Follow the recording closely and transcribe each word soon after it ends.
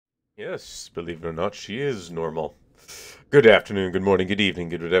Yes, believe it or not, she is normal. Good afternoon, good morning, good evening,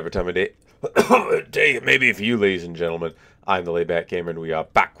 good whatever time of day. Day it may be for you, ladies and gentlemen. I'm the Layback Gamer, and we are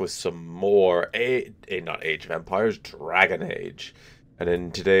back with some more not Age of Empires, Dragon Age. And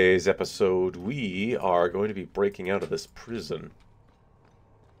in today's episode, we are going to be breaking out of this prison.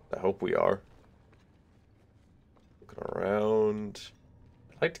 I hope we are. Looking around.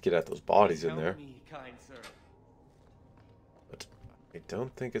 I'd like to get at those bodies in there. But I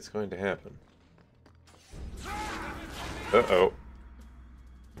don't think it's going to happen. Uh-oh.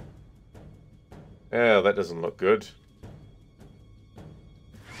 Yeah, that doesn't look good.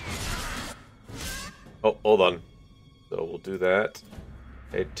 Oh, hold on. So we'll do that.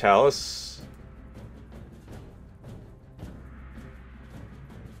 Hey, Talus.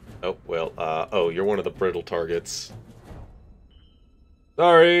 Oh, well, oh, you're one of the brittle targets.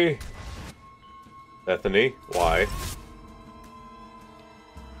 Sorry! Bethany, why?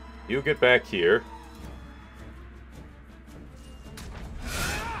 You get back here.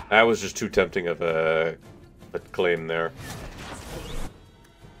 That was just too tempting of a claim there.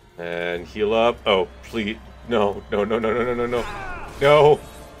 And heal up. Oh, please. No, no, no, no, no, no, no, no. No!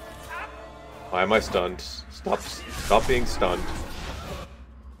 Why am I stunned? Stop being stunned.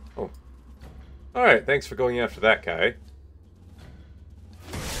 Oh. Alright, thanks for going after that guy.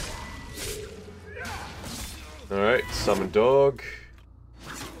 Alright, summon dog.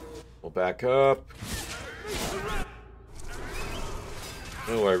 We'll back up.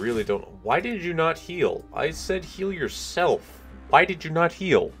 No, I really don't. Why did you not heal? I said heal yourself. Why did you not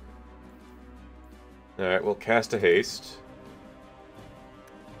heal? Alright, we'll cast a haste.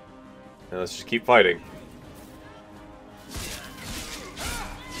 Now let's just keep fighting.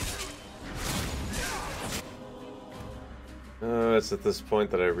 It's at this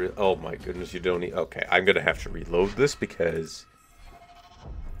point that oh my goodness, you don't need... Okay, I'm gonna have to reload this because...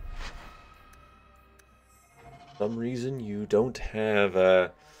 For some reason you don't have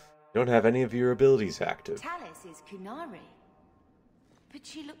any of your abilities active. Talus is Kunari, but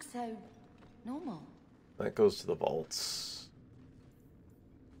she looks so normal. That goes to the vaults.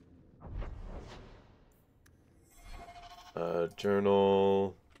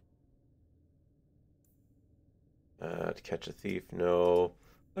 Journal. To catch a thief, no.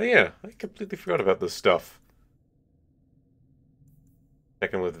 Oh yeah, I completely forgot about this stuff.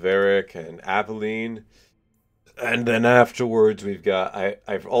 Checking with Varric and Aveline. And then afterwards we've got... I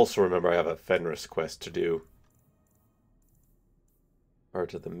also remember I have a Fenris quest to do.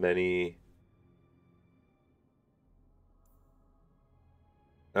 Part of the many...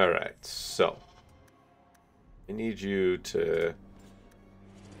 Alright, so... I need you to...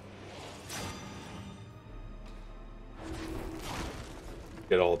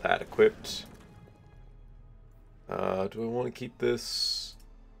 get all that equipped. Do I want to keep this?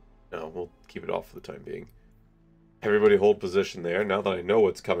 No, we'll keep it off for the time being. Everybody hold position there. Now that I know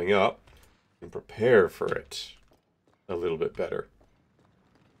what's coming up, I can prepare for it a little bit better.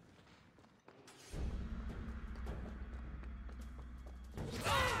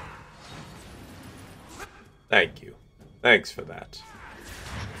 Thank you. Thanks for that.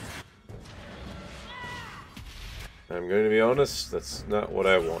 I'm going to be honest, that's not what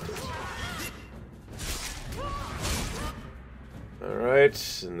I wanted.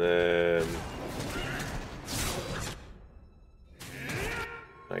 Alright, and then...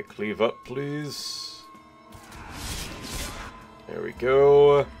 I cleave up, please. There we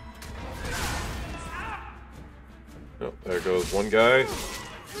go. Oh, there goes one guy.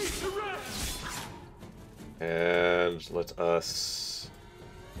 And let us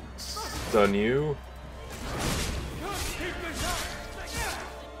stun you.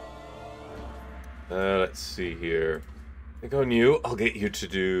 Let's see here. I think on you, I'll get you to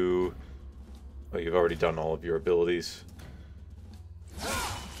do... Oh, you've already done all of your abilities.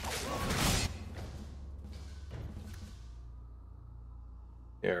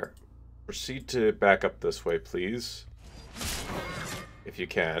 Here. Proceed to back up this way, please. If you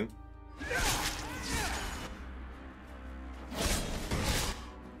can.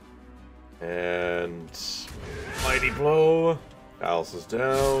 And... Mighty blow. Alice is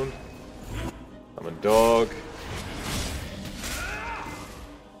down. I'm a dog.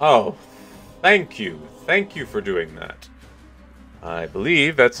 Oh, thank you. Thank you for doing that. I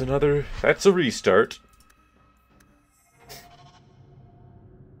believe that's a restart.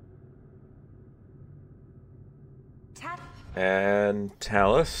 And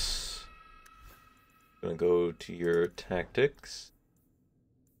Talus. Gonna go to your tactics.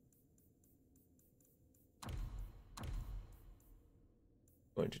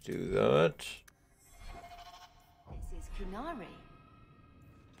 Going to do that. This is Kunari,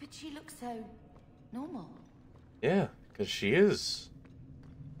 but But she looks so normal. Yeah, because she is.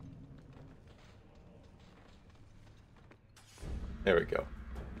 There we go.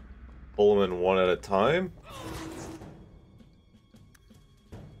 Pull them in one at a time.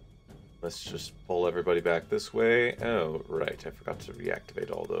 Let's just pull everybody back this way. Oh, right. I forgot to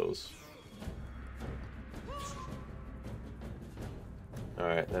reactivate all those.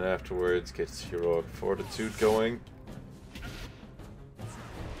 Alright, then afterwards, get heroic fortitude going.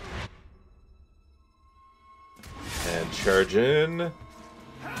 And charge in.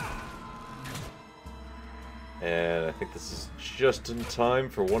 And I think this is just in time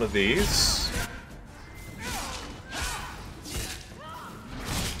for one of these.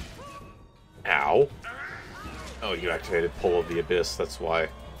 Ow. Oh, you activated Pull of the Abyss, that's why.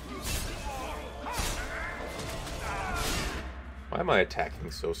 Why am I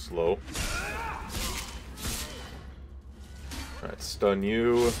attacking so slow? Alright, stun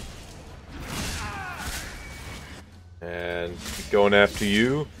you. And keep going after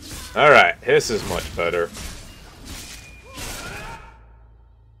you. Alright, this is much better.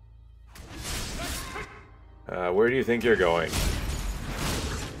 Where do you think you're going?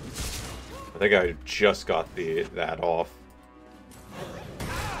 I think I just got that off.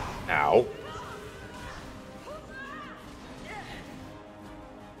 Ow.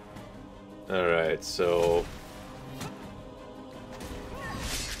 Alright, so...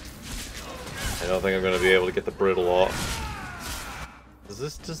 I don't think I'm going to be able to get the brittle off. Does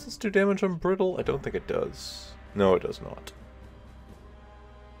this do damage on brittle? I don't think it does. No, it does not.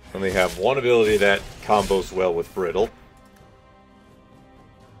 Only have one ability that combos well with brittle.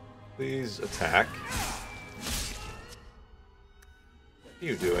 Please attack. What are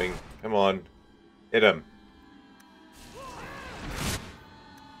you doing? Come on. Hit him.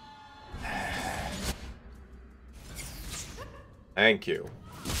 Thank you.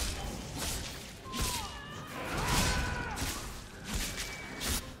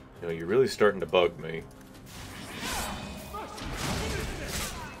 You know, you're really starting to bug me.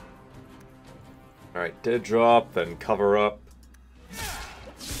 Alright, dead drop, then cover up.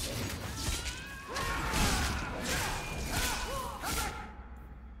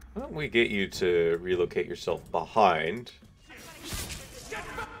 Why don't we get you to relocate yourself behind?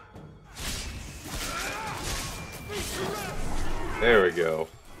 There we go.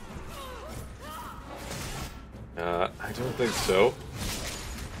 I don't think so.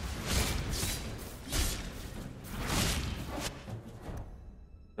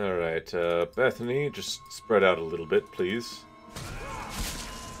 Alright, Bethany, just spread out a little bit, please.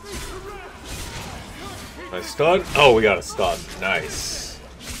 Nice stun. Oh, we got a stun. Nice.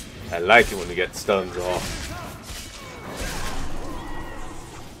 I like it when we get stuns off.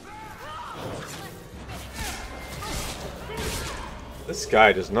 This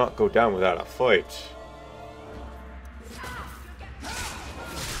guy does not go down without a fight.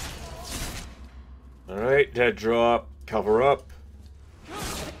 Alright, dead drop. Cover up.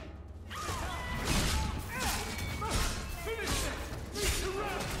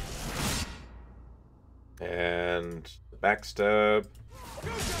 And backstab.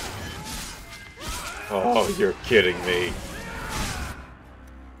 Oh, you're kidding me.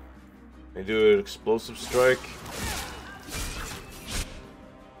 Can I do an explosive strike?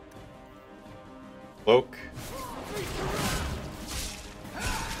 Cloak.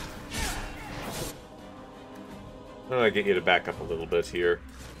 How do I get you to back up a little bit here?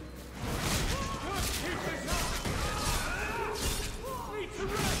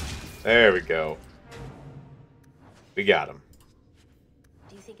 There we go. We got him.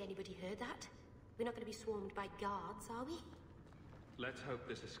 Do you think anybody heard that? We're not going to be swarmed by guards, are we? Let's hope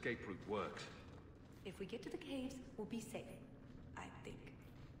this escape route works. If we get to the caves, we'll be safe, I think.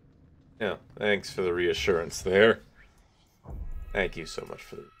 Yeah, thanks for the reassurance there. Thank you so much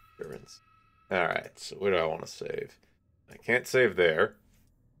for the reassurance. Alright, so where do I want to save? I can't save there.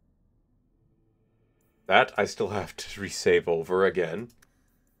 That I still have to resave over again.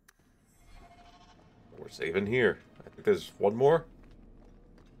 We're saving here. I think there's one more.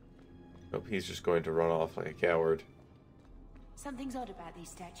 Nope, he's just going to run off like a coward. Something's odd about these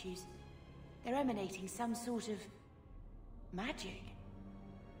statues. They're emanating some sort of magic.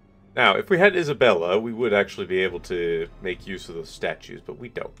 Now, if we had Isabella, we would actually be able to make use of those statues, but we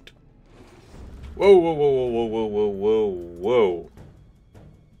don't. Whoa, whoa, whoa, whoa, whoa, whoa, whoa, whoa, whoa.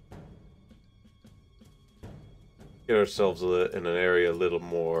 Get ourselves in an area a little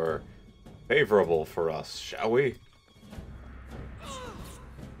more favorable for us, shall we?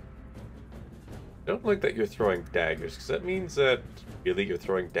 I don't like that you're throwing daggers, because that means that really you're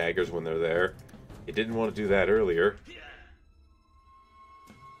throwing daggers when they're there. You didn't want to do that earlier.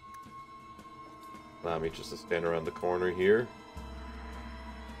 Allow me just to stand around the corner here.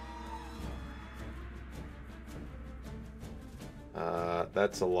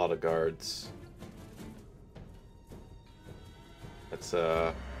 That's a lot of guards. That's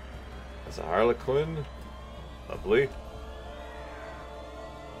a Harlequin. Lovely.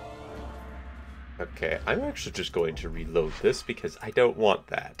 Okay, I'm actually just going to reload this because I don't want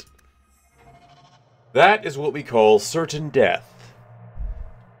that. That is what we call certain death.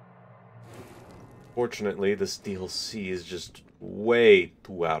 Fortunately, this DLC is just way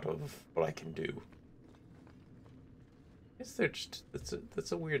too out of what I can do. Is there just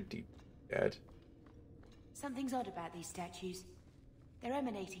that's a weird deep ad. Something's odd about these statues. They're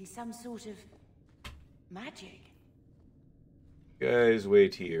emanating some sort of magic. Guys,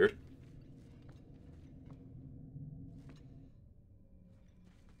 wait here.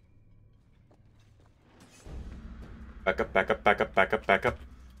 Back up, back up, back up, back up, back up.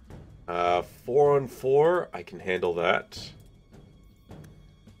 4 on 4, I can handle that.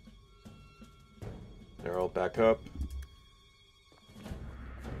 They're all back up.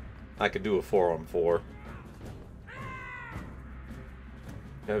 I could do a 4 on 4.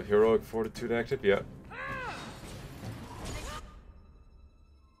 Have heroic fortitude active? Yeah.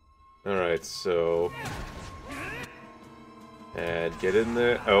 Alright, so... And get in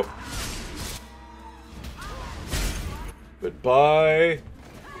there. Oh. Goodbye.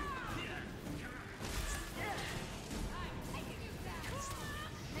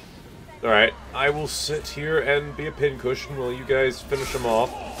 Alright, I will sit here and be a pincushion while you guys finish them off.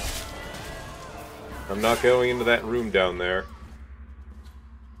 I'm not going into that room down there.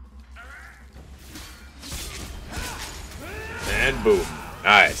 And boom.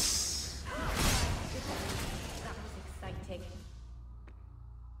 Nice. That was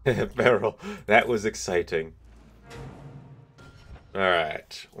exciting. Beryl, that was exciting.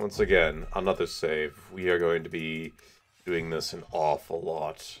 Alright, once again, another save. We are going to be doing this an awful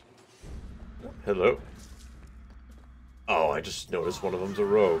lot. Hello. Oh, I just noticed one of them's a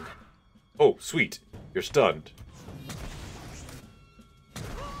rogue. Oh, sweet. You're stunned.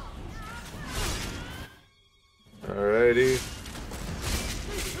 Alrighty.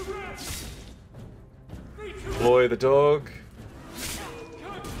 Deploy the dog.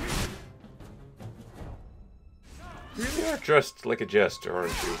 You really are dressed like a jester,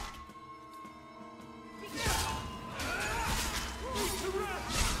 aren't you?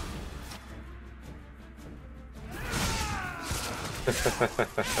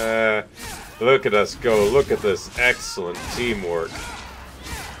 Look at us go. Look at this excellent teamwork.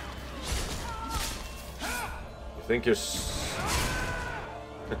 You think you're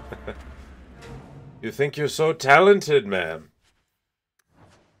You think you're so talented, ma'am?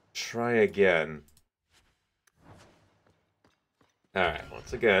 Try again. Alright,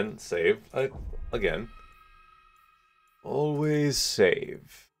 once again, save. Again. Always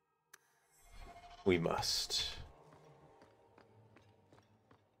save. We must.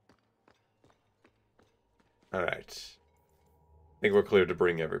 Alright. I think we're clear to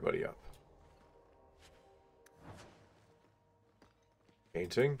bring everybody up.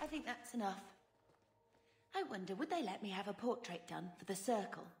 Painting? I think that's enough. I wonder, would they let me have a portrait done for the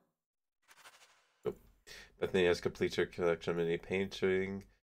circle? Nope. Bethany has completed her collection of mini painting.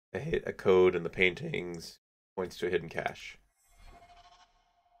 A code in the paintings points to a hidden cache.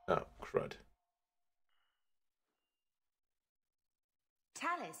 Oh, crud.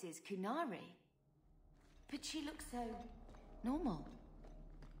 Talis is Kunari. But she looks so normal.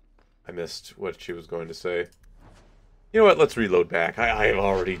 I missed what she was going to say. You know what? Let's reload back. I am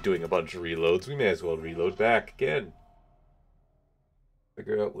already doing a bunch of reloads. We may as well reload back again.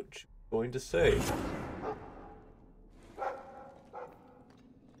 Figure out what she's going to say.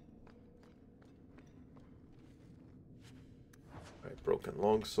 Alright, broken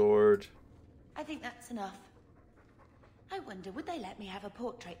longsword. I think that's enough. I wonder, would they let me have a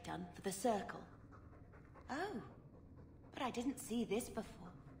portrait done for the circle? Oh, but I didn't see this before.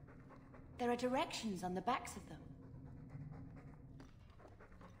 There are directions on the backs of them.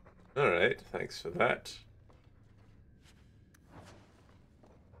 Alright, thanks for that.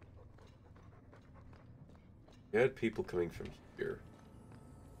 We had people coming from here.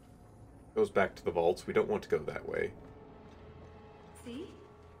 Goes back to the vaults. We don't want to go that way. See?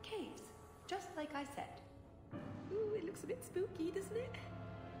 Caves. Just like I said. Ooh, it looks a bit spooky, doesn't it?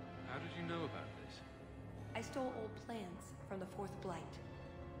 How did you know about this? I stole old plans from the Fourth Blight.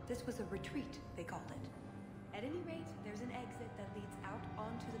 This was a retreat, they called it. At any rate, there's an exit that leads out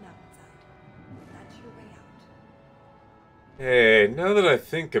onto the mountainside. That's your way out. Hey, now that I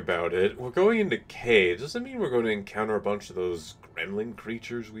think about it, we're going into caves. Does that mean we're going to encounter a bunch of those gremlin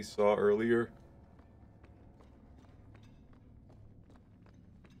creatures we saw earlier?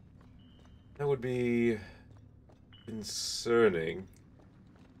 That would be concerning.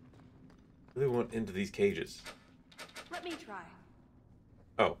 I really want into these cages. Let me try.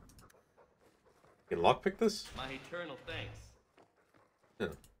 Oh. You can lockpick this? My eternal thanks. Yeah.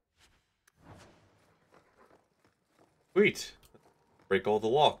 Sweet. Break all the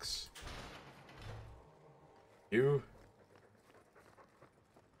locks. You.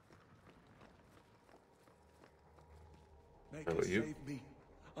 Make How us about you? save me.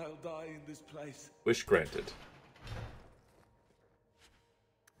 I'll die in this place. Wish granted.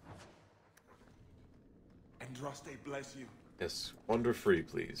 Andraste bless you. Yes, wander free,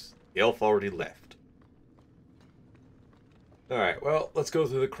 please. The elf already left. Alright, well, let's go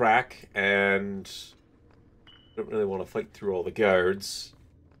through the crack, and I don't really want to fight through all the guards.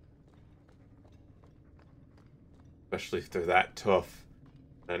 Especially if they're that tough.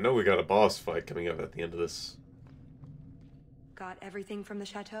 I know we got a boss fight coming up at the end of this. Got everything from the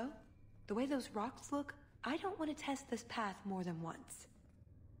chateau? The way those rocks look, I don't want to test this path more than once.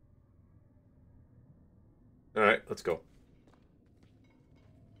 Alright, let's go.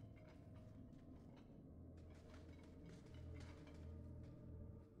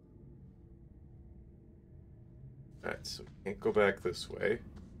 Alright, so we can't go back this way.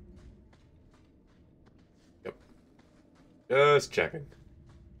 Yep. Just checking.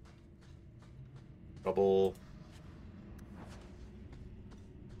 Trouble.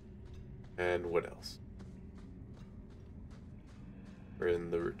 And what else? We're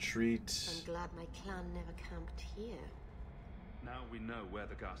in the retreat. I'm glad my clan never camped here. Now we know where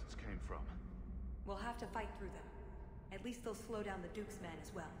the ghasts came from. We'll have to fight through them. At least they'll slow down the Duke's men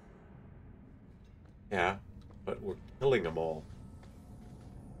as well. Yeah, but we're killing them all.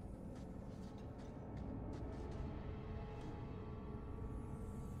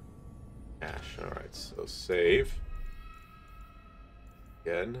 Ash, alright, so save.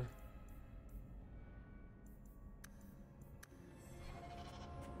 Again.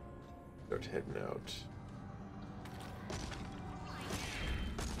 Start heading out.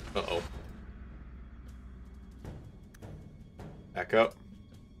 Uh-oh. Back up.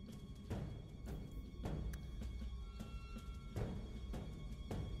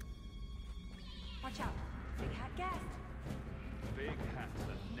 Watch out. Big hat gassed. Big hats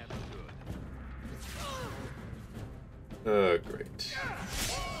are never good. Great.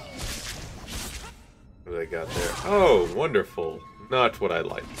 What do they got there? Oh, wonderful. Not what I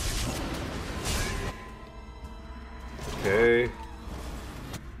like. Okay.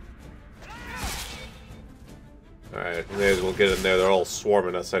 Alright, may as well get in there. They're all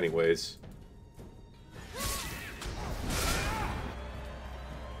swarming us anyways.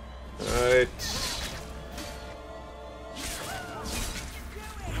 Alright.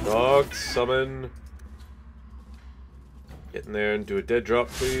 Dog, summon. Get in there and do a dead drop,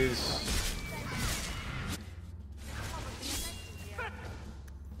 please.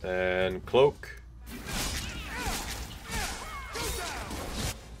 And cloak.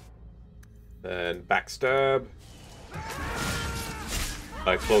 And backstab.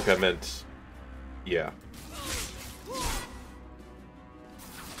 By cloak I meant, yeah.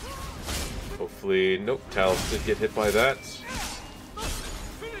 Hopefully, nope, Talos did get hit by that.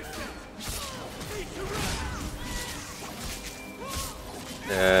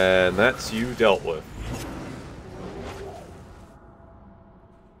 And that's you dealt with.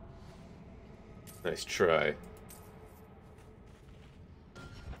 Nice try.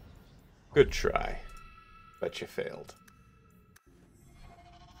 Good try. Bet you failed.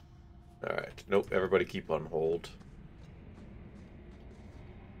 Alright. Nope, everybody keep on hold.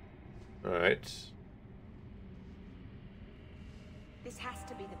 Alright. This has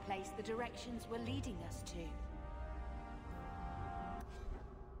to be the place the directions were leading us to.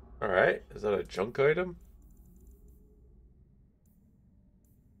 Alright. Is that a junk item?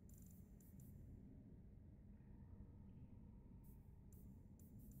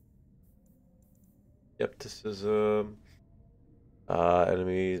 Skepticism.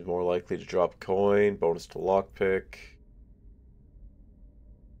 Enemies more likely to drop coin. Bonus to lockpick.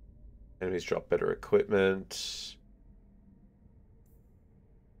 Enemies drop better equipment.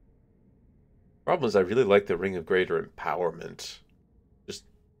 Problem is, I really like the Ring of Greater Empowerment. Just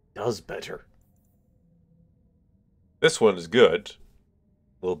does better. This one is good.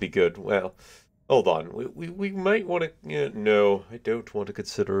 Will be good. Well, hold on. We might want to... Yeah, no, I don't want to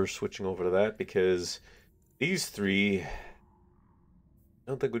consider switching over to that because these three... I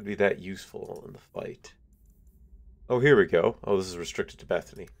don't think would be that useful in the fight. Oh, here we go. Oh, this is restricted to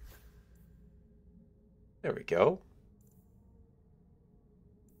Bethany. There we go.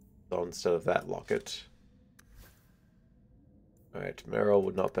 So instead of that locket. Alright, Meryl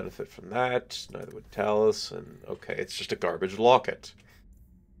would not benefit from that. Neither would Talus. And okay, it's just a garbage locket.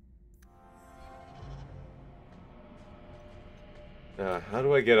 How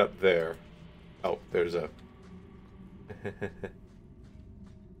do I get up there? Oh, there's a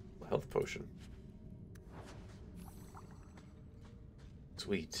health potion.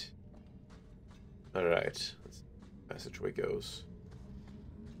 Sweet. Alright. Passageway goes.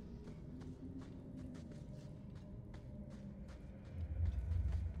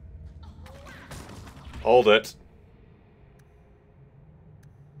 Hold it.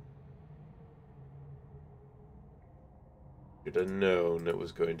 Should have known it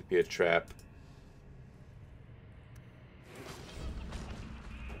was going to be a trap.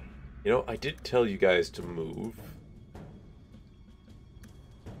 You know, I did tell you guys to move.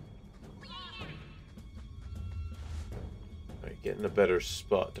 Alright, get in a better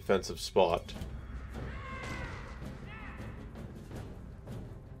spot, defensive spot.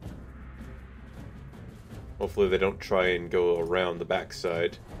 Hopefully they don't try and go around the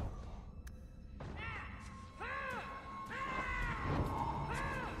backside.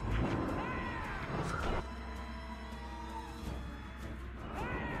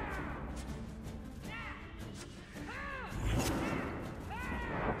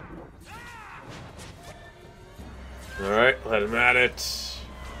 Alright, let him at it.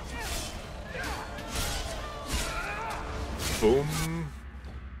 Boom.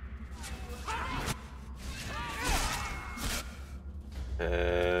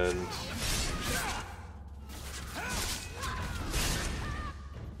 And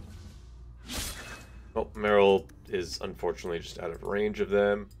oh, Meryl is unfortunately just out of range of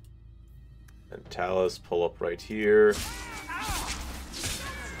them. And Talus pull up right here.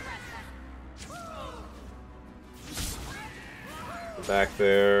 Back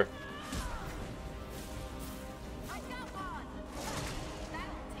there.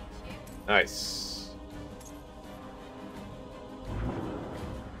 Nice.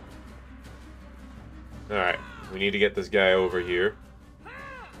 Alright, we need to get this guy over here.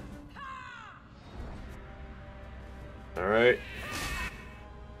 Alright.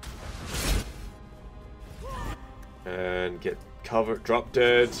 And get cover, drop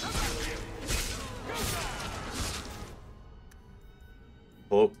dead.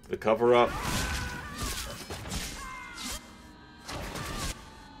 Pull the cover up.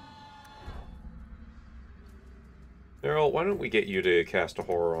 Meryl, why don't we get you to cast a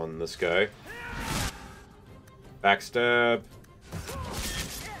horror on this guy? Backstab.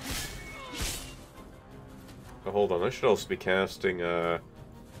 Oh, hold on, I should also be casting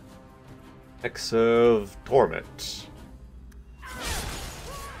Hex of Torment.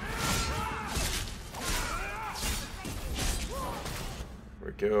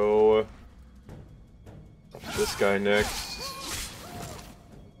 There we go. Up to this guy next.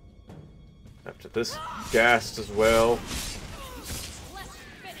 Up to this ghast as well.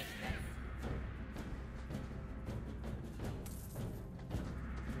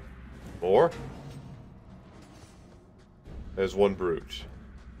 More? There's one brute.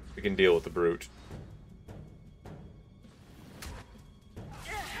 We can deal with the brute.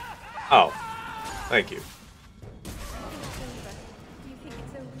 Oh. Thank you.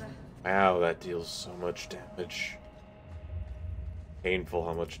 Wow, that deals so much damage. Painful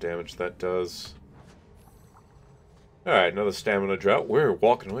how much damage that does. Alright, another stamina drought. We're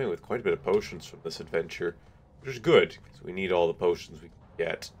walking away with quite a bit of potions from this adventure, which is good, because we need all the potions we can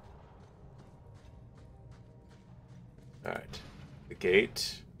get. Alright. The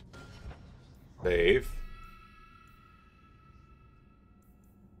gate. Save.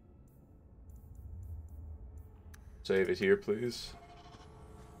 Save it here, please.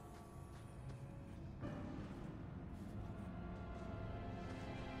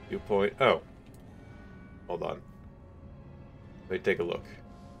 Viewpoint. Oh. Hold on. Let me take a look.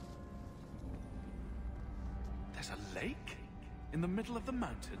 There's a lake? In the middle of the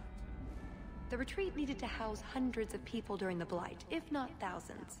mountain? The retreat needed to house hundreds of people during the Blight, if not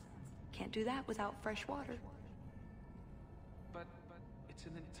thousands. Can't do that without fresh water. But it's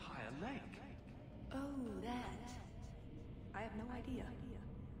an entire lake. Oh, that. I have no idea.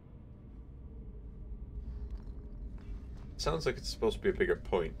 Sounds like it's supposed to be a bigger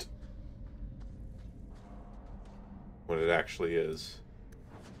point. When it actually is.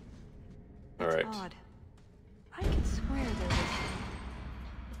 Alright. Odd. I could swear there was...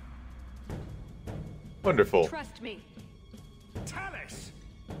 Wonderful. Trust me. Talus!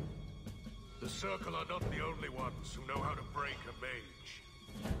 The Circle are not the only ones who know how to break a mage.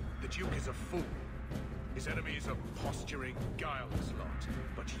 The Duke is a fool. His enemies are posturing, guileless lot.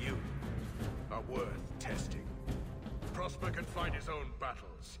 But you are worth testing. Prosper can fight his own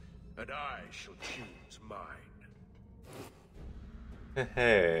battles, and I shall choose mine.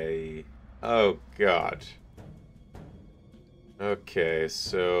 Hey. Oh, God. Okay,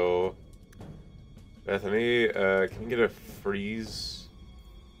 so... Bethany, can you get a freeze?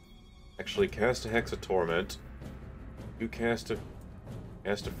 Actually, cast a Hex of Torment. You cast a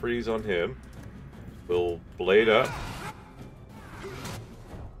freeze on him. We'll blade up.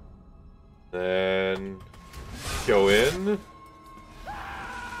 Then... go in.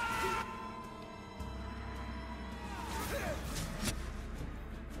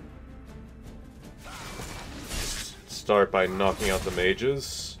 Start by knocking out the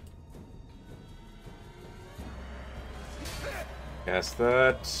mages. Cast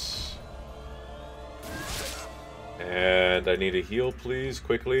that. And I need a heal, please,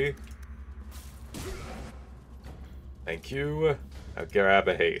 quickly. Thank you. I'll grab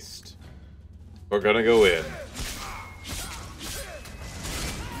a haste. We're gonna go in.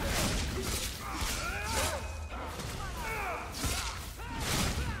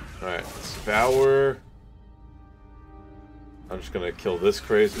 Alright, Devour. I'm just gonna kill this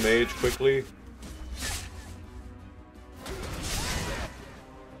crazed mage quickly.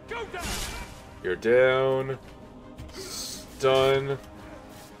 You're down. Stun.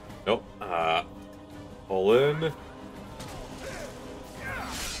 Nope. Pull in.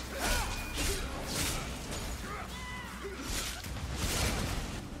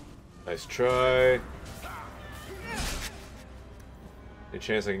 Nice try. Any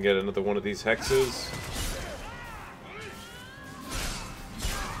chance I can get another one of these hexes?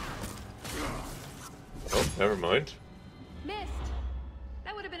 Oh, never mind. Missed.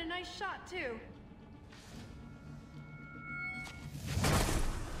 That would have been a nice shot, too.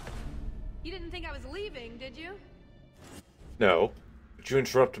 You didn't think I was leaving, did you? No, but you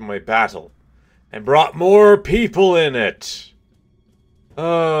interrupted my battle and brought more people in it.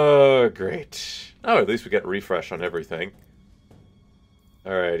 Oh, great. Oh, at least we get refresh on everything.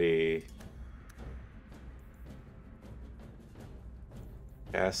 Alrighty.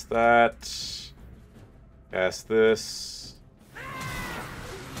 Cast that. Cast this.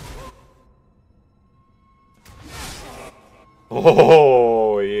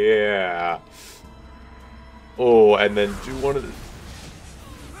 Oh, yeah. Oh, and then do one of the...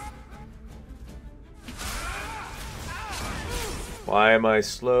 Why am I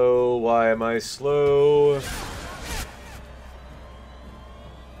slow? Why am I slow?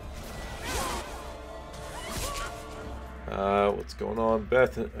 What's going on,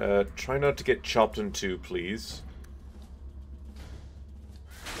 Beth? Try not to get chopped in two, please.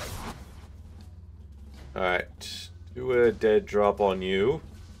 Alright. Do a dead drop on you.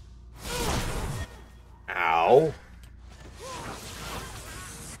 Ow.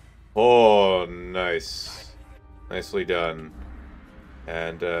 Oh, nice. Nicely done.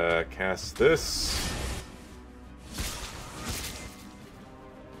 And, cast this.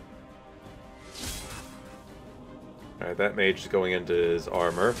 Alright, that mage is going into his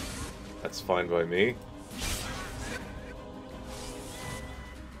armor. That's fine by me.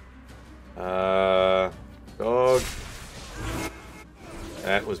 Dog.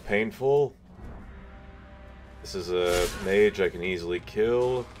 That was painful. This is a mage I can easily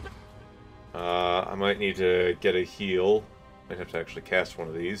kill. I might need to get a heal. Might have to actually cast one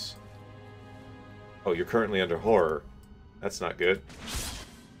of these. Oh, you're currently under horror. That's not good.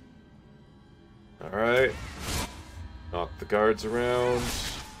 Alright. Knock the guards around.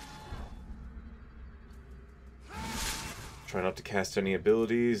 Try not to cast any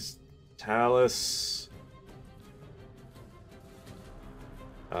abilities. Talus.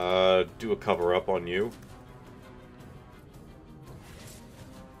 Do a cover up on you.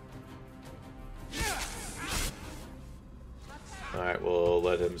 Alright, we'll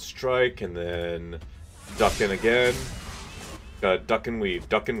let him strike and then duck in again. Gotta duck and weave,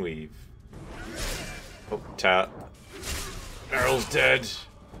 duck and weave. Oh, Errol's dead.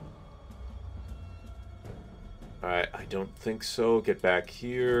 Alright, I don't think so. Get back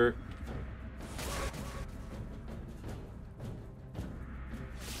here.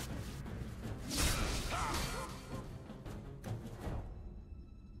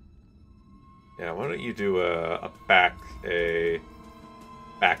 Yeah, why don't you do a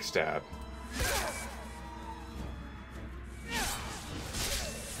backstab?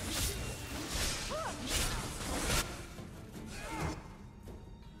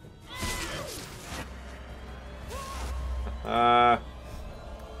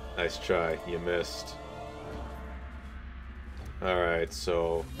 Nice try. You missed. Alright,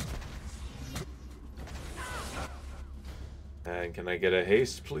 so... And can I get a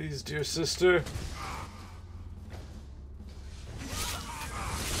haste, please, dear sister?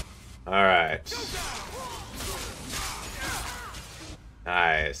 Alright.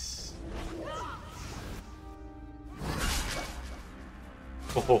 Nice.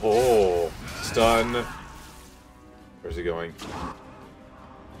 Oh, stun. Where's he going?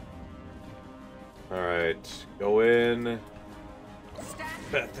 Alright, go in.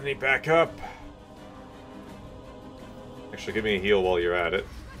 Bethany, back up. Actually, give me a heal while you're at it.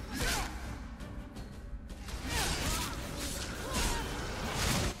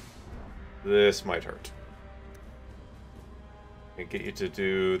 This might hurt. Can get you to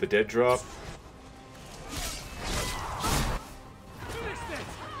do the dead drop.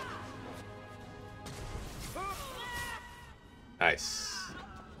 Nice.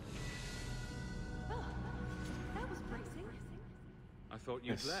 Oh, that was bracing. I thought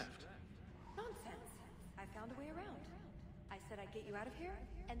you'd Yes. left. Nonsense. I found a way around. I said I'd get you out of here,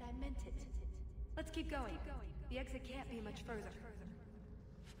 and I meant it. Let's keep going. The exit can't be much further.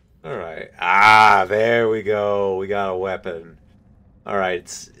 Alright. Ah, there we go. We got a weapon.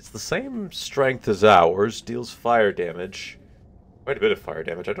 Alright, it's the same strength as ours. Deals fire damage. Quite a bit of fire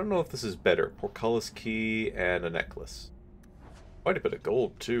damage. I don't know if this is better. Portcullis key and a necklace. Quite a bit of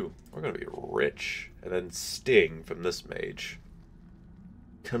gold, too. We're going to be rich. And then sting from this mage.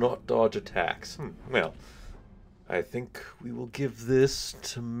 Cannot dodge attacks. Well, I think we will give this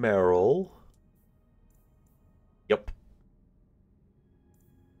to Meryl. Yup.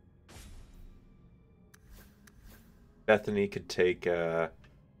 Bethany could take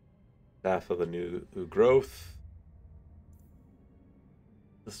Staff of the New Growth.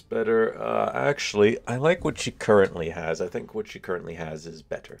 This better. Actually, I like what she currently has. I think what she currently has is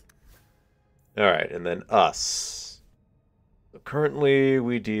better. Alright, and then us. So currently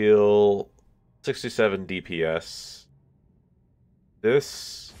we deal 67 DPS.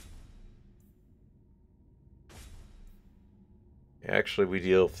 This. Actually, we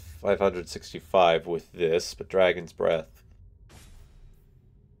deal 565 with this, but Dragon's Breath.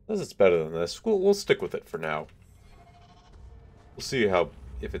 This is better than this. We'll stick with it for now. We'll see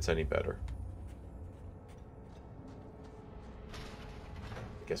if it's any better.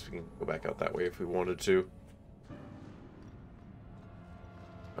 I guess we can go back out that way if we wanted to.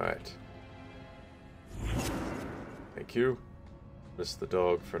 Alright. Thank you. Miss the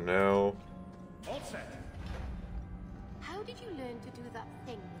dog for now. All set. How did you learn to do that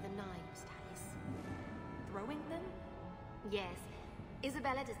thing with the knives, Talis? Throwing them? Yes,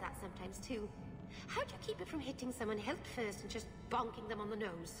 Isabella does that sometimes too. How do you keep it from hitting someone head first and just bonking them on the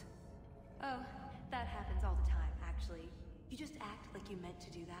nose? Oh, that happens all the time, actually. You just act like you meant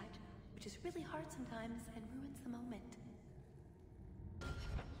to do that, which is really hard sometimes and ruins the moment.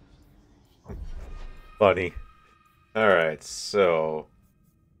 Funny. Alright, so...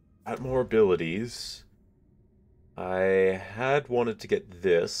 Got more abilities. I had wanted to get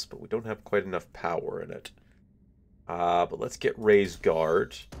this, but we don't have quite enough power in it. But let's get Raised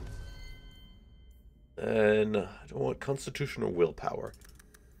Guard. Then, I don't want Constitution or Willpower.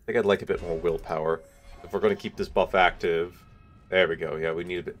 I think I'd like a bit more Willpower. If we're going to keep this buff active. There we go. Yeah, we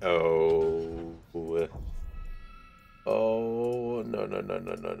need a bit... Oh... Oh,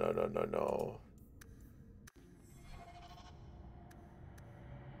 no.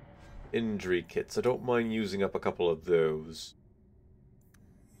 Injury kits. I don't mind using up a couple of those.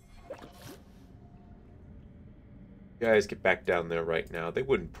 Guys, get back down there right now. They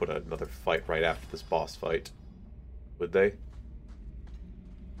wouldn't put another fight right after this boss fight, would they?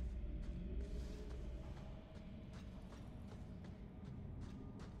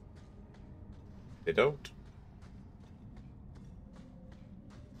 They don't.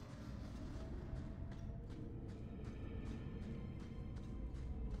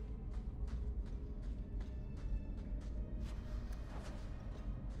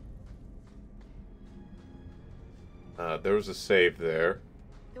 There was a save there.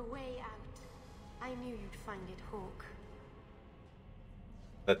 The way out. I knew you'd find it, Hawk.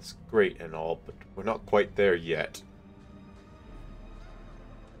 That's great and all, but we're not quite there yet.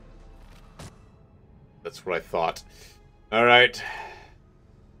 That's what I thought. Alright.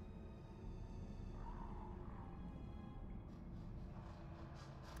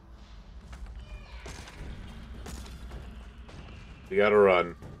 We gotta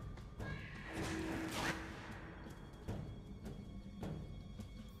run.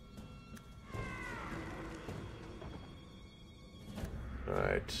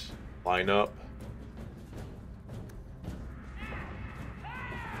 Alright, line up.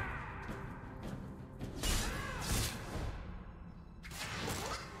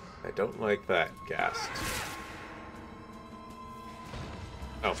 I don't like that, Ghast.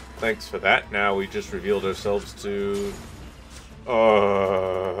 Oh, thanks for that. Now we just revealed ourselves to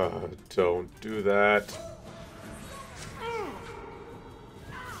Don't do that.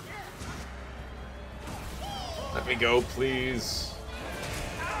 Let me go, please.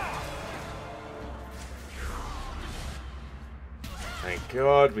 Thank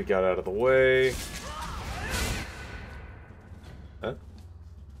God we got out of the way. Huh?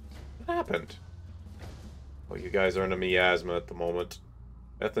 What happened? Oh, you guys are in a miasma at the moment.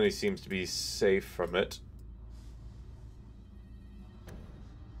 Bethany seems to be safe from it.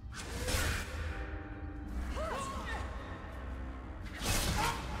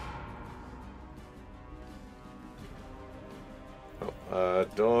 Oh,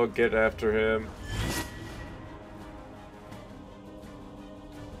 dog, get after him.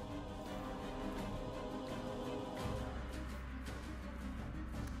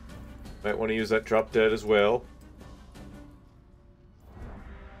 Might want to use that drop dead as well.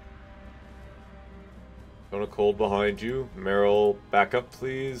 Don't cold behind you. Meryl, back up,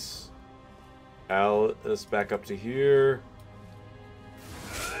 please. Alice, back up to here.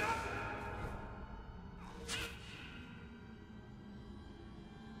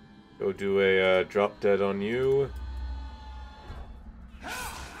 Go do a drop dead on you.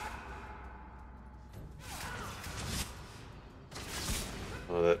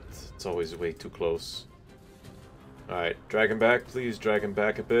 Oh, it's always way too close. Alright, drag him back, please. Drag him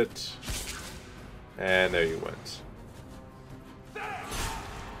back a bit. And there you went.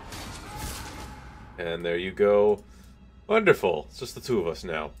 And there you go. Wonderful. It's just the two of us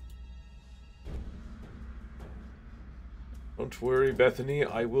now. Don't worry, Bethany.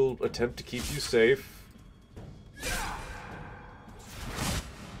 I will attempt to keep you safe.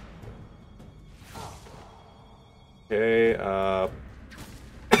 Okay,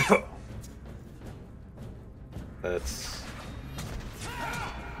 let's...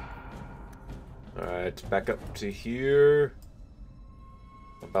 Alright, back up to here.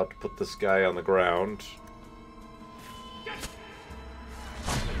 About to put this guy on the ground.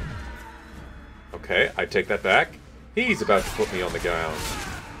 Okay, I take that back. He's about to put me on the ground.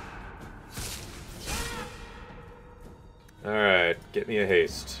 Alright, get me a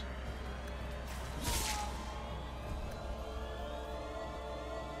haste.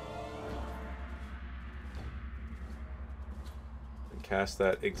 And cast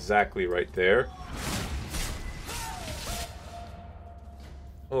that exactly right there.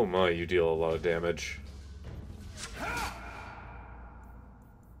 Oh my, you deal a lot of damage.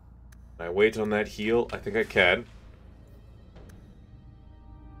 I wait on that heal. I think I can.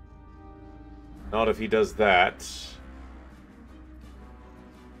 Not if he does that.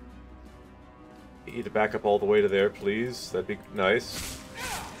 You need to back up all the way to there, please. That'd be nice.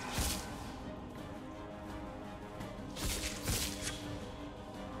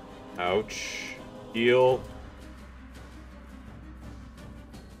 Ouch. Heal.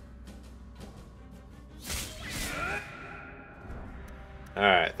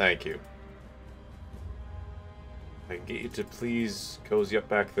 Alright, thank you. I can get you to please cozy up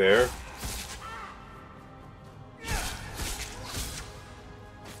back there.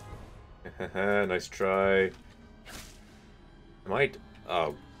 Nice try. Might.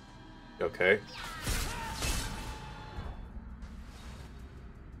 Oh. Okay.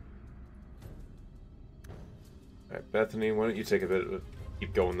 Alright, Bethany, why don't you take a bit of...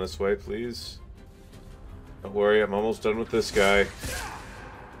 Keep going this way, please. Don't worry, I'm almost done with this guy.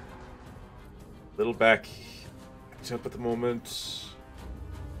 Little back up at the moment.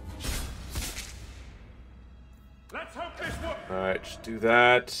 Let's hope this works. Alright, just do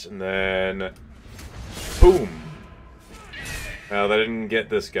that, and then... Boom! Well, that didn't get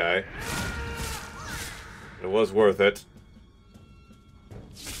this guy. It was worth it.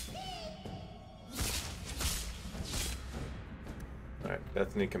 Alright,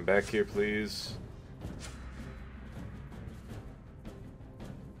 Bethany, come back here, please.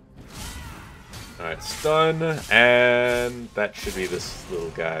 Alright, stun, and that should be this little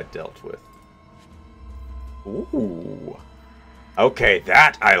guy dealt with. Ooh. Okay,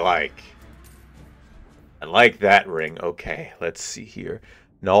 that I like. I like that ring. Okay, let's see here.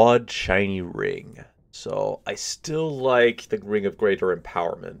 Gnawed shiny ring. So, I still like the Ring of Greater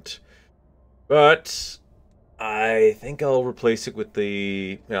Empowerment. But, I think I'll replace it with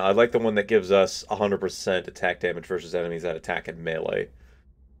the... You know, I like the one that gives us 100% attack damage versus enemies that attack in melee.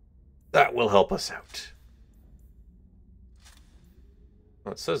 That will help us out.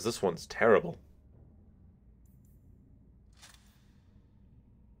 Oh, it says this one's terrible.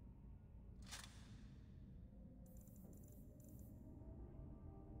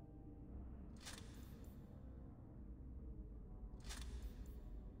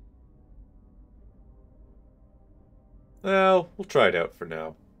 Well, we'll try it out for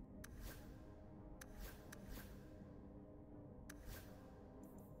now.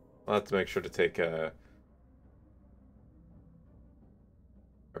 I'll have to make sure to take our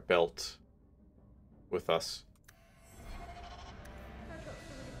belt with us. I've got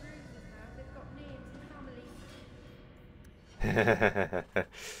some of the bruises now. They've got names and families.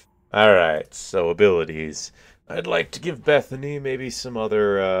 Alright, so abilities. I'd like to give Bethany maybe some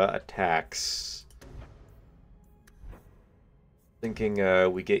other attacks. Thinking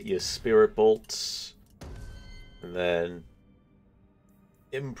we get you Spirit Bolts. And then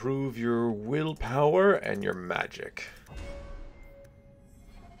improve your willpower and your magic.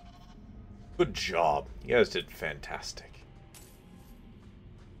 Good job. You guys did fantastic.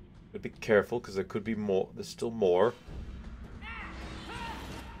 But be careful, because there could be more. There's still more.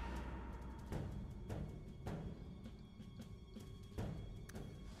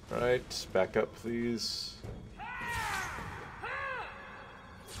 Alright, back up, please.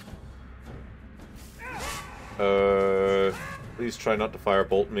 Please try not to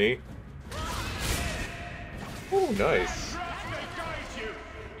firebolt me. Oh, nice.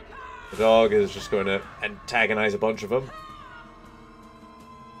 The dog is just going to antagonize a bunch of them.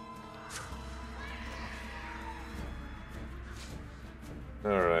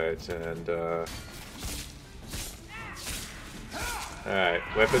 Alright, and alright,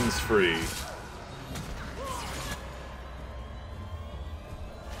 weapons free.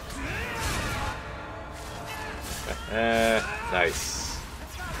 Nice.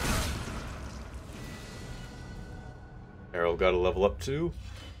 Errol got a level up too.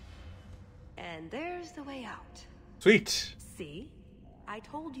 And there's the way out. Sweet. See? I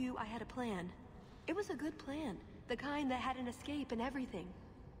told you I had a plan. It was a good plan. The kind that had an escape and everything.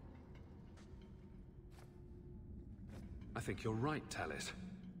 I think you're right, Talis.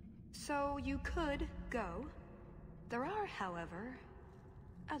 So you could go. There are, however,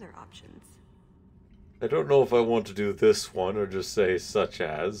 other options. I don't know if I want to do this one or just say such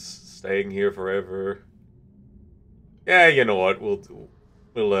as staying here forever. Yeah, you know what? We'll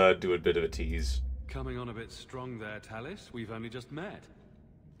do a bit of a tease. Coming on a bit strong there, Talis. We've only just met.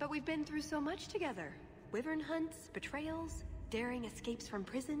 But we've been through so much together. Wyvern hunts, betrayals, daring escapes from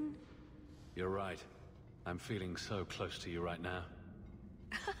prison. You're right. I'm feeling so close to you right now.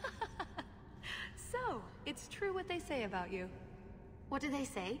 So, it's true what they say about you. What do they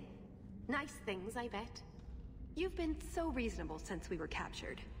say? Nice things, I bet. You've been so reasonable since we were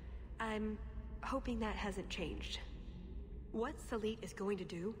captured. I'm hoping that hasn't changed. What Salit is going to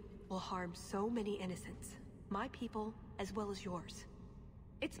do will harm so many innocents. My people, as well as yours.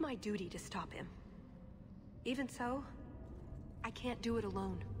 It's my duty to stop him. Even so, I can't do it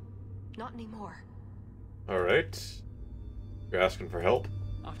alone. Not anymore. Alright. You're asking for help?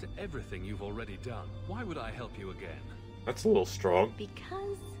 After everything you've already done, why would I help you again? That's a little strong.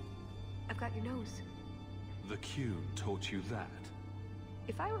 Because I've got your nose. The Qun taught you that.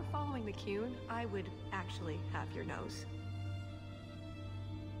 If I were following the Qun, I would actually have your nose.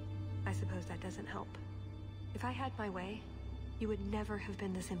 I suppose that doesn't help. If I had my way, you would never have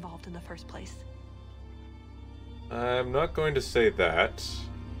been this involved in the first place. I'm not going to say that.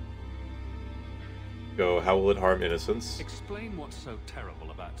 Go, how will it harm innocence? Explain what's so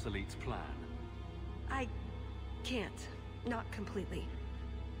terrible about Salit's plan. I can't. Not completely.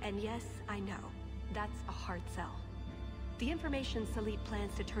 And yes, I know. That's a hard sell. The information Salit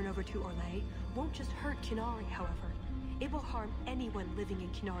plans to turn over to Orlais won't just hurt Qunari, however. It will harm anyone living in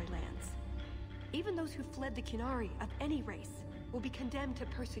Qunari lands. Even those who fled the Qunari of any race will be condemned to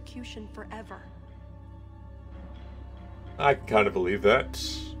persecution forever. I can kind of believe that.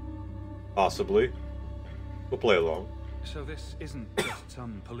 Possibly. We'll play along. So this isn't just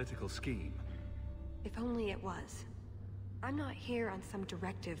some political scheme? If only it was. I'm not here on some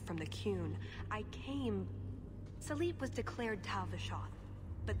directive from the Qun. I came... Salit was declared Tal Vashoth,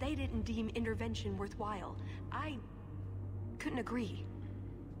 but they didn't deem intervention worthwhile. I couldn't agree.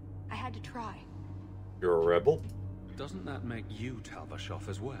 I had to try. You're a rebel? Doesn't that make you Tal Vashoth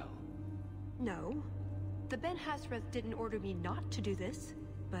as well? No. The Ben Hasrath didn't order me not to do this,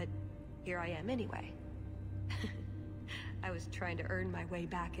 but here I am anyway. I was trying to earn my way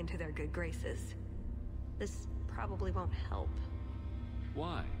back into their good graces. This probably won't help.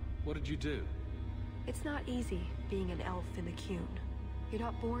 Why? What did you do? It's not easy being an elf in the Qun. You're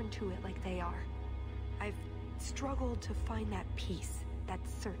not born to it like they are. I've struggled to find that peace, that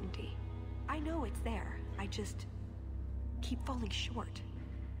certainty. I know it's there. I just keep falling short.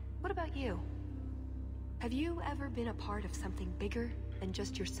 What about you? Have you ever been a part of something bigger than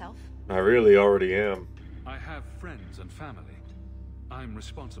just yourself? I really already am. I have friends and family. I'm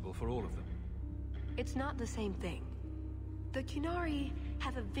responsible for all of them. It's not the same thing. The Qunari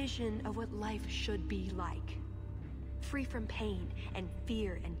have a vision of what life should be like. Free from pain and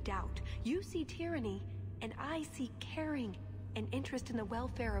fear and doubt. You see tyranny, and I see caring and interest in the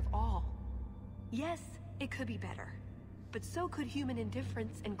welfare of all. Yes, it could be better, but so could human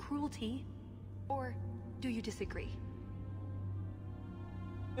indifference and cruelty. Or do you disagree?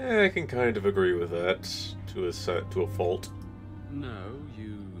 I can kind of agree with that to a fault. No,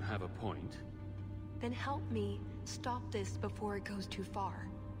 you have a point. Then help me stop this before it goes too far.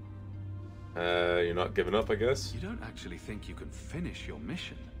 You're not giving up, I guess? You don't actually think you can finish your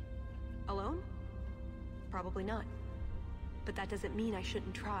mission? Alone? Probably not. But that doesn't mean I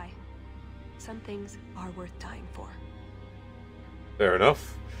shouldn't try. Some things are worth dying for. Fair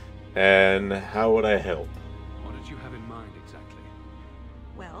enough. And how would I help? What did you have in mind exactly?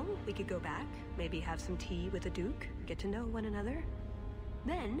 Well, we could go back, maybe have some tea with the Duke, get to know one another.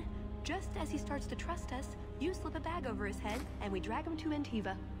 Then, just as he starts to trust us, you slip a bag over his head, and we drag him to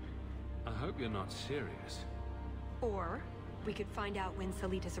Antiva. I hope you're not serious. Or, we could find out when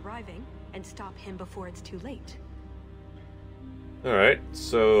Salit is arriving, and stop him before it's too late. Alright,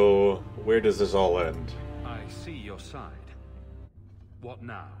 so where does this all end? I see your side. What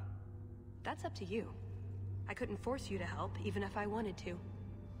now? That's up to you. I couldn't force you to help, even if I wanted to.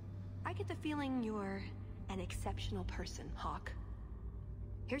 I get the feeling you're an exceptional person, Hawk.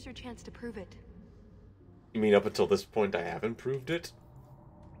 Here's your chance to prove it. You mean up until this point I haven't proved it?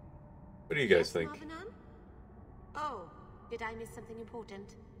 What do you guys Yes, think? Marvenan? Oh, did I miss something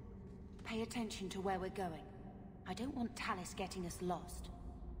important? Pay attention to where we're going. I don't want Tallis getting us lost.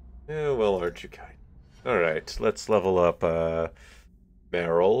 Yeah, well, aren't you kind? Alright, let's level up,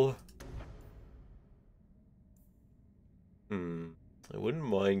 Meryl. I wouldn't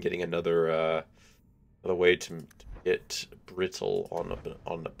mind getting another way to get brittle on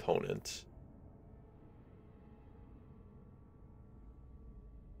an opponent.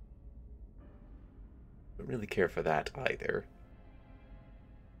 Don't really care for that either.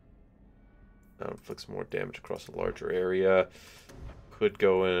 Now inflicts more damage across a larger area. Could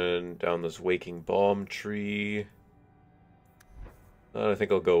go in down this waking bomb tree. I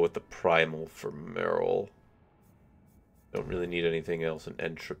think I'll go with the primal for Meryl. Don't really need anything else in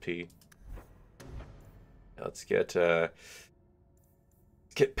entropy. Let's get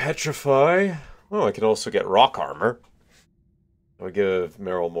petrify. Oh, I can also get rock armor. I'll give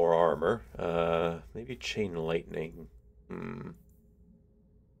Meryl more armor. Maybe chain lightning. I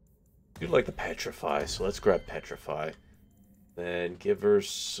do like the petrify, so let's grab petrify. Then give her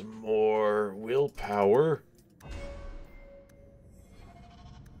some more willpower.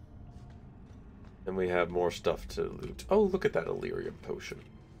 And we have more stuff to loot. Oh, look at that Illyrium potion.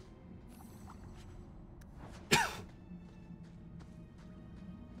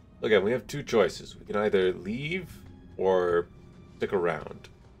 Again, we have two choices. We can either leave or stick around.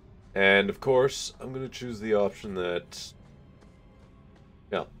 And, of course, I'm going to choose the option that...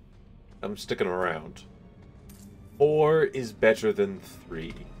 Yeah, I'm sticking around. 4 is better than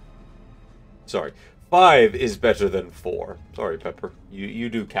 3. Sorry, 5 is better than 4. Sorry, Pepper. You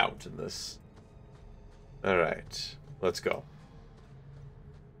do count in this. Alright, let's go.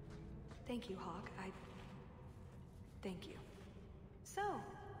 Thank you, Hawk. Thank you. So,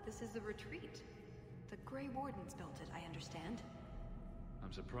 this is the retreat. The Grey Wardens built it, I understand.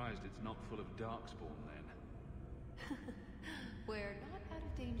 I'm surprised it's not full of Darkspawn then. We're not out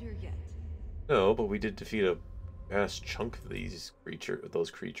of danger yet. No, but we did defeat a vast chunk of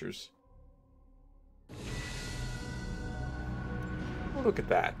those creatures. Oh, look at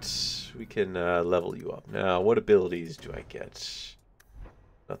that. We can level you up. Now, what abilities do I get?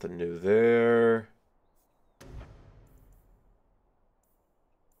 Nothing new there.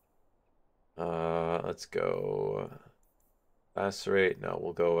 Let's go lacerate. No,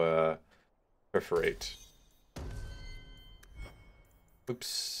 we'll go perforate.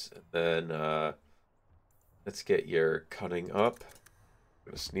 Oops. And then let's get your cunning up.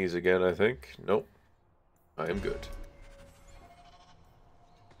 I'm gonna sneeze again, I think. Nope. I am good.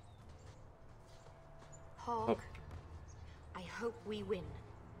 Hawk, I hope we win.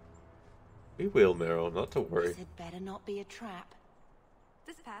 We will, Meryl, not to worry. This had better not be a trap.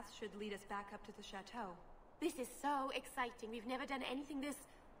 This path should lead us back up to the chateau. This is so exciting. We've never done anything this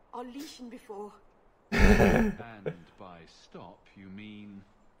orlesian before. And by stop, you mean...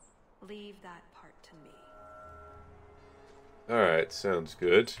 Leave that part to me. Alright, sounds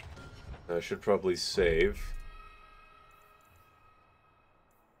good. I should probably save.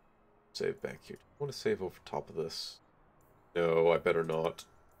 Save back here. I want to save over top of this. No, I better not.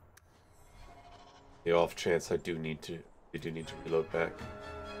 The off chance I do need to reload back.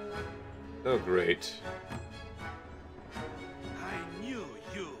 Oh, great.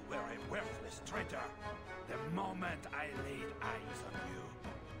 traitor the moment I laid eyes on you.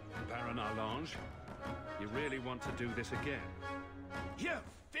 Baron Arlange, you really want to do this again? You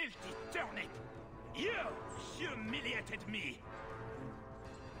filthy turnip! You humiliated me!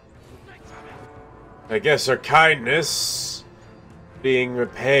 I guess our kindness being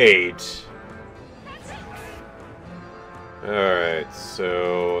repaid. Alright,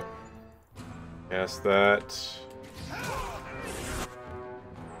 so cast that.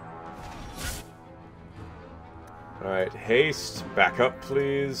 Alright, haste, back up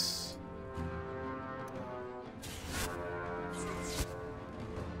please.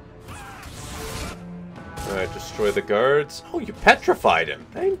 Alright, destroy the guards. Oh, you petrified him.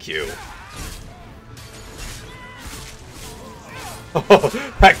 Thank you.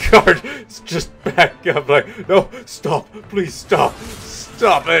 Oh, that guard is just back up like, no, stop, please stop,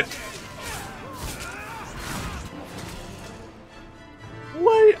 stop it.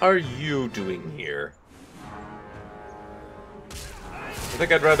 What are you doing here? I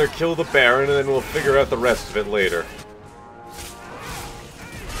think I'd rather kill the Baron and then we'll figure out the rest of it later.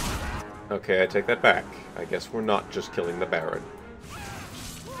 Okay, I take that back. I guess we're not just killing the Baron.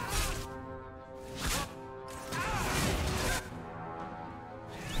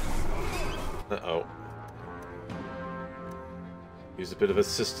 Uh-oh. Use a bit of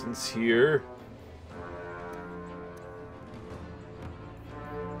assistance here.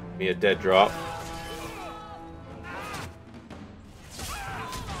 Give me a dead drop.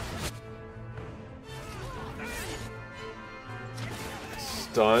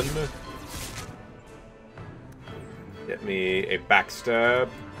 Stun. Get me a backstab.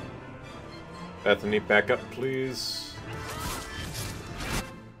 Bethany, back up, please.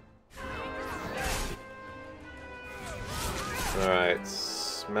 Alright,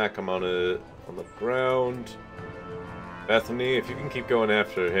 smack him on the ground. Bethany, if you can keep going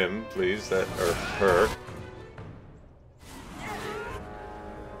after him, please, or her.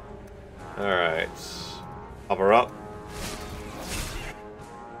 Alright. Pop her up.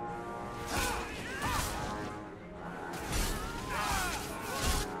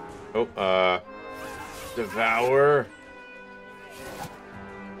 Oh, devour.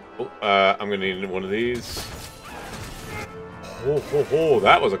 Oh, I'm gonna need one of these. Oh, ho, ho,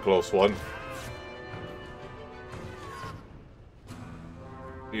 that was a close one.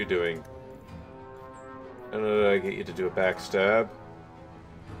 What are you doing? How did I get you to do a backstab?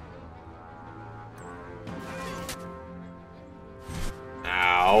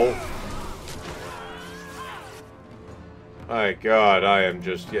 Ow. My god, I am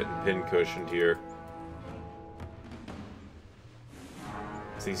just getting pin-cushioned here.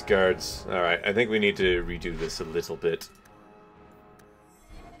 It's these guards. Alright, I think we need to redo this a little bit.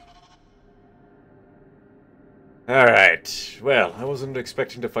 Alright, well, I wasn't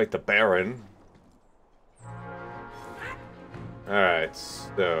expecting to fight the Baron. Alright,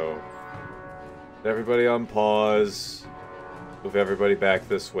 so... everybody on pause. Move everybody back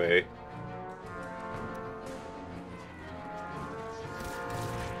this way.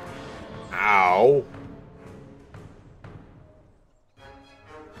 Ow!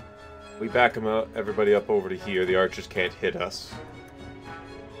 We back them up, everybody up over to here. The archers can't hit us.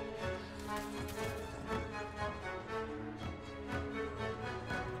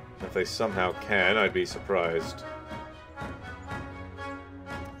 If they somehow can, I'd be surprised.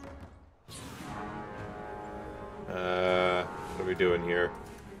 What are we doing here?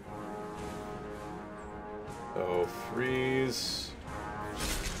 So, freeze.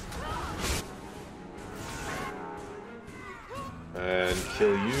 And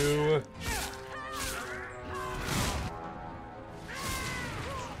kill you.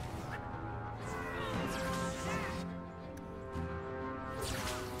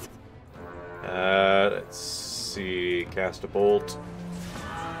 Let's see. Cast a bolt.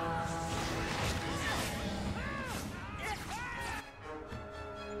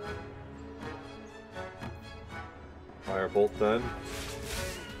 Firebolt then.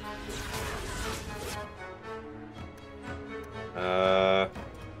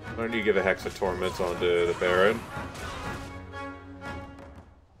 Why don't you give a Hex of Torment onto the Baron?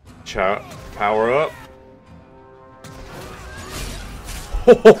 Power up.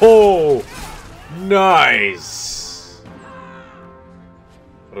 Ho ho ho! Nice!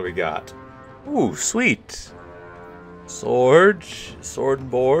 What do we got? Ooh, sweet! Sword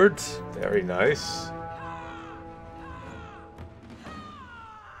and board. Very nice.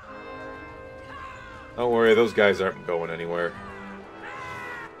 Don't worry, those guys aren't going anywhere.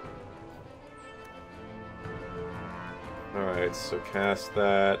 Alright, so cast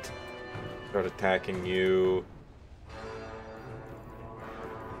that. Start attacking you.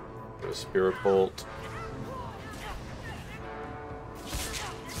 a spirit bolt.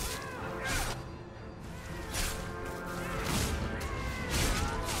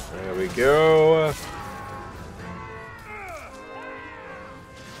 There we go.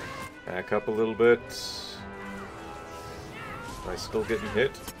 Back up a little bit. Am I still getting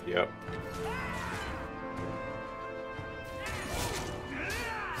hit? Yep.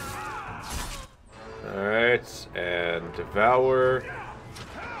 Alright, and devour.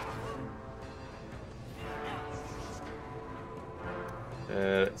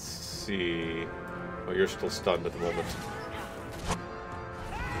 Let's see. Oh, you're still stunned at the moment.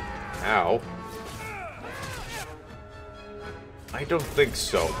 Ow. I don't think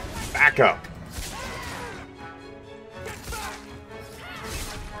so. Back up.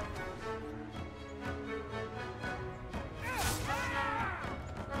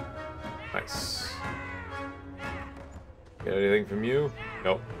 Nice. Get anything from you?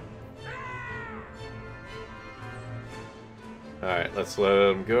 Nope. Alright, let's let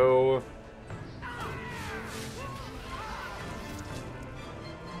him go.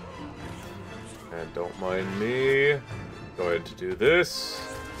 And don't mind me. Go ahead to do this.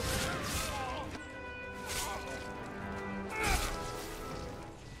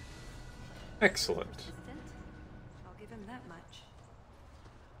 Excellent. I'll give him that much.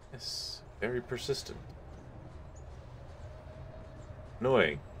 Yes, very persistent.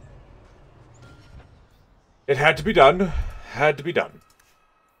 Annoying. It had to be done. Had to be done.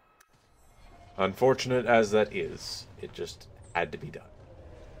 Unfortunate as that is, it just had to be done.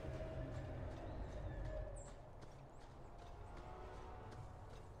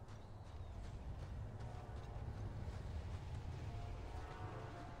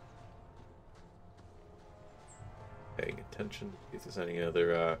 Paying attention, see if there's any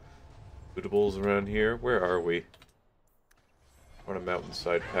other lootables around here. Where are we? On a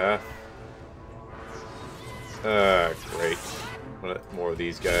mountainside path. Great. More of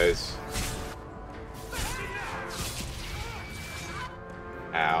these guys.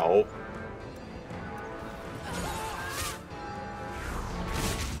 Ow.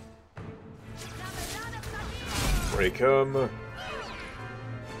 Break him.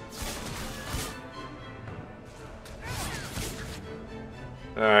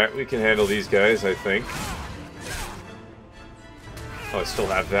 Alright, we can handle these guys, I think. Oh, I still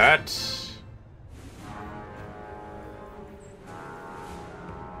have that.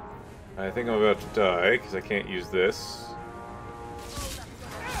 I think I'm about to die, because I can't use this.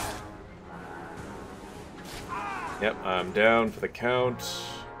 Yep, I'm down for the count.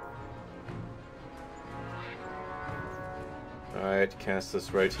 Alright, cast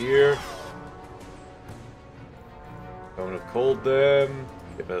this right here. Cone of Cold them.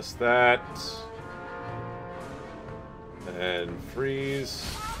 Give us that. And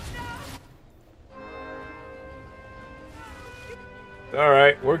freeze.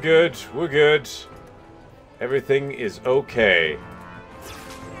 Alright, we're good. We're good. Everything is okay.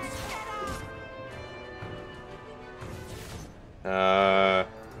 I'll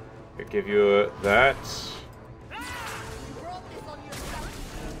give you that.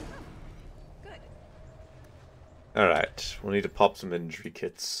 Alright, we'll need to pop some injury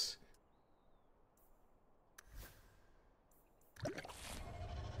kits.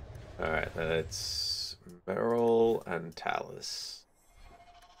 Alright, that's Meryl and Talus.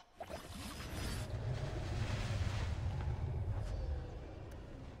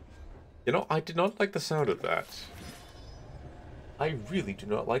 You know, I did not like the sound of that. I really do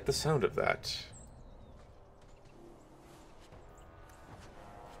not like the sound of that.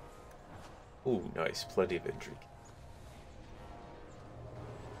 Ooh, nice. Plenty of injury.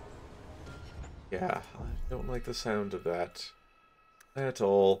 Yeah, I don't like the sound of that at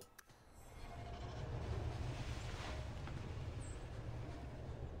all.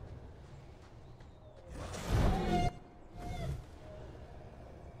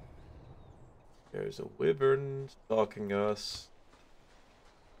 There's a wyvern stalking us.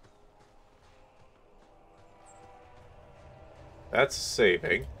 That's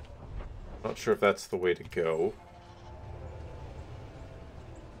saving. Not sure if that's the way to go.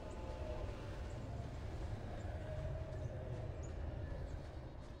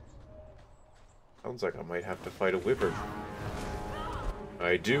 Sounds like I might have to fight a wyvern.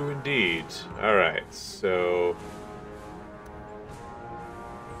 I do indeed. Alright, so...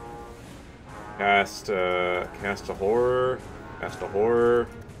 Cast a horror. Cast a horror.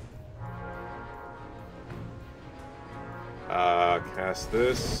 Cast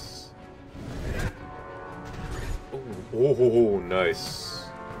this. Oh, nice.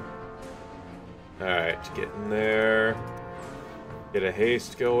 Alright, get in there. Get a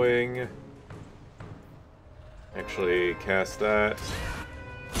haste going. Actually, cast that.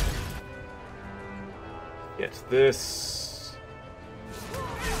 Get this.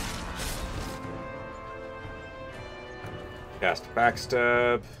 Cast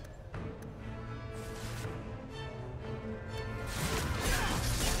backstab.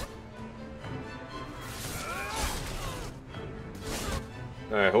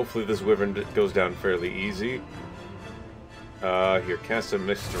 Alright, hopefully this wyvern goes down fairly easy. Here, cast a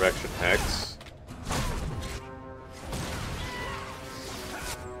misdirection hex.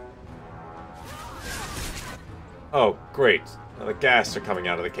 Oh, great. Now the ghasts are coming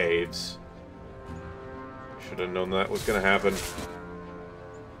out of the caves. Should have known that was going to happen.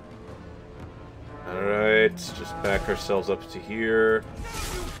 Alright, just back ourselves up to here.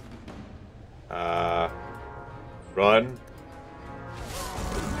 Run.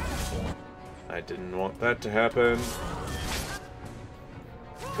 I didn't want that to happen.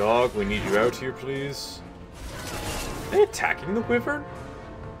 Dog, we need you out here, please. Are they attacking the wyvern?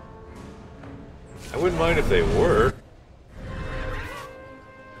 I wouldn't mind if they were.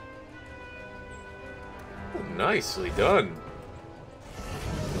 Oh, nicely done.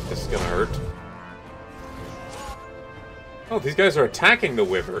 This is gonna hurt. Oh, these guys are attacking the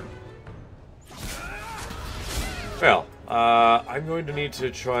wyvern. Well, I'm going to need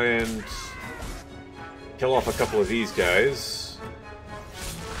to try and kill off a couple of these guys.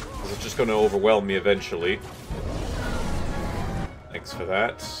 It's just going to overwhelm me eventually. Thanks for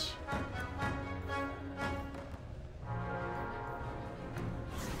that.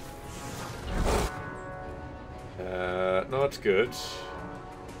 Not good.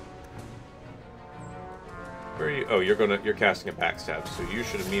 Where are you? Oh, you're casting a backstab, so you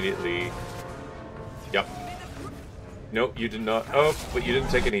should immediately. Yep. Nope, you did not. Oh, but you didn't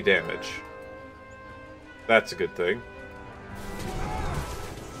take any damage. That's a good thing.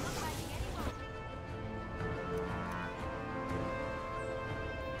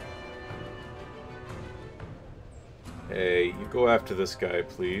 Hey, you go after this guy,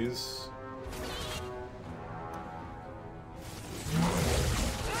 please.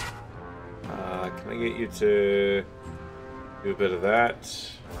 Can I get you to do a bit of that?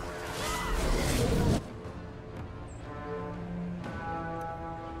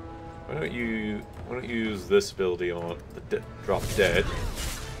 Why don't you use this ability on the drop dead?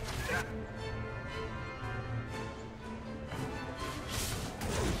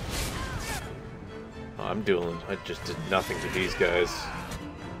 Oh, I just did nothing to these guys.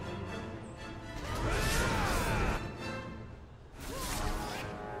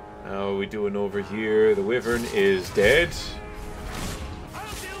 How are we doing over here? The wyvern is dead.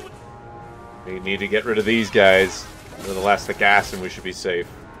 We need to get rid of these guys. They're the last of the gas and we should be safe.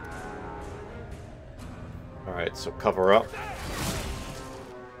 Alright, so cover up.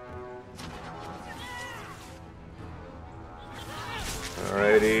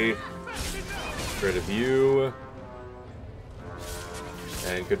 Alrighty. Get rid of you.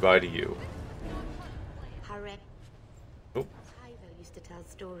 And goodbye to you. Oh. Ivo used to tell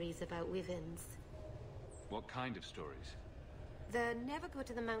stories about wyverns. What kind of stories? The never go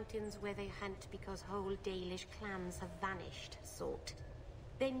to the mountains where they hunt because whole Dalish clans have vanished sort.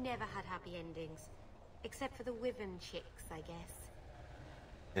 They never had happy endings. Except for the wyvern chicks, I guess.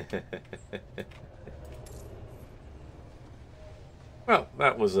 Well,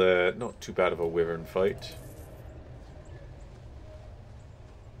 that was not too bad of a wyvern fight.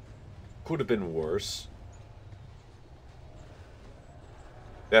 Could have been worse.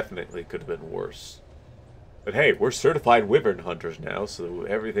 Definitely could have been worse. But hey, we're certified wyvern hunters now, so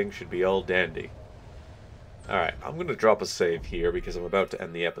everything should be all dandy. Alright, I'm going to drop a save here because I'm about to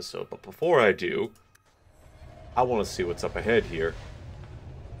end the episode. But before I do, I want to see what's up ahead here.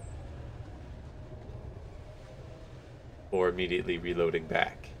 Or immediately reloading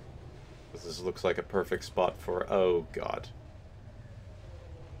back. Because this looks like a perfect spot for... Oh, God.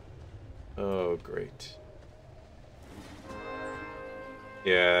 Oh, great.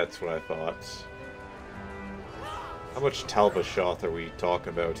 Yeah, that's what I thought. How much Talbashoth are we talking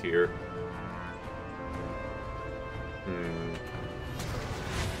about here?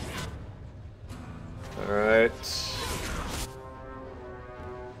 Alright.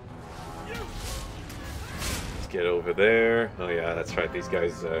 Let's get over there. Oh yeah, that's right, these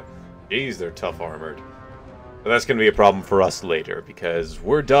guys, geez, they're tough armored. But that's going to be a problem for us later, because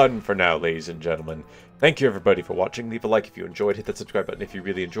we're done for now, ladies and gentlemen. Thank you everybody for watching. Leave a like if you enjoyed. Hit that subscribe button if you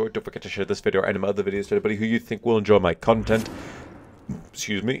really enjoyed. Don't forget to share this video or any of my other videos to anybody who you think will enjoy my content.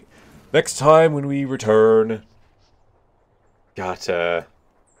 Excuse me. Next time when we return... Got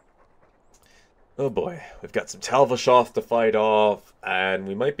Oh boy, we've got some Talvashoth to fight off, and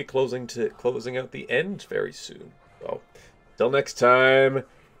we might be closing out the end very soon. So, till next time,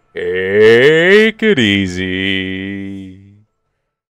 take it easy.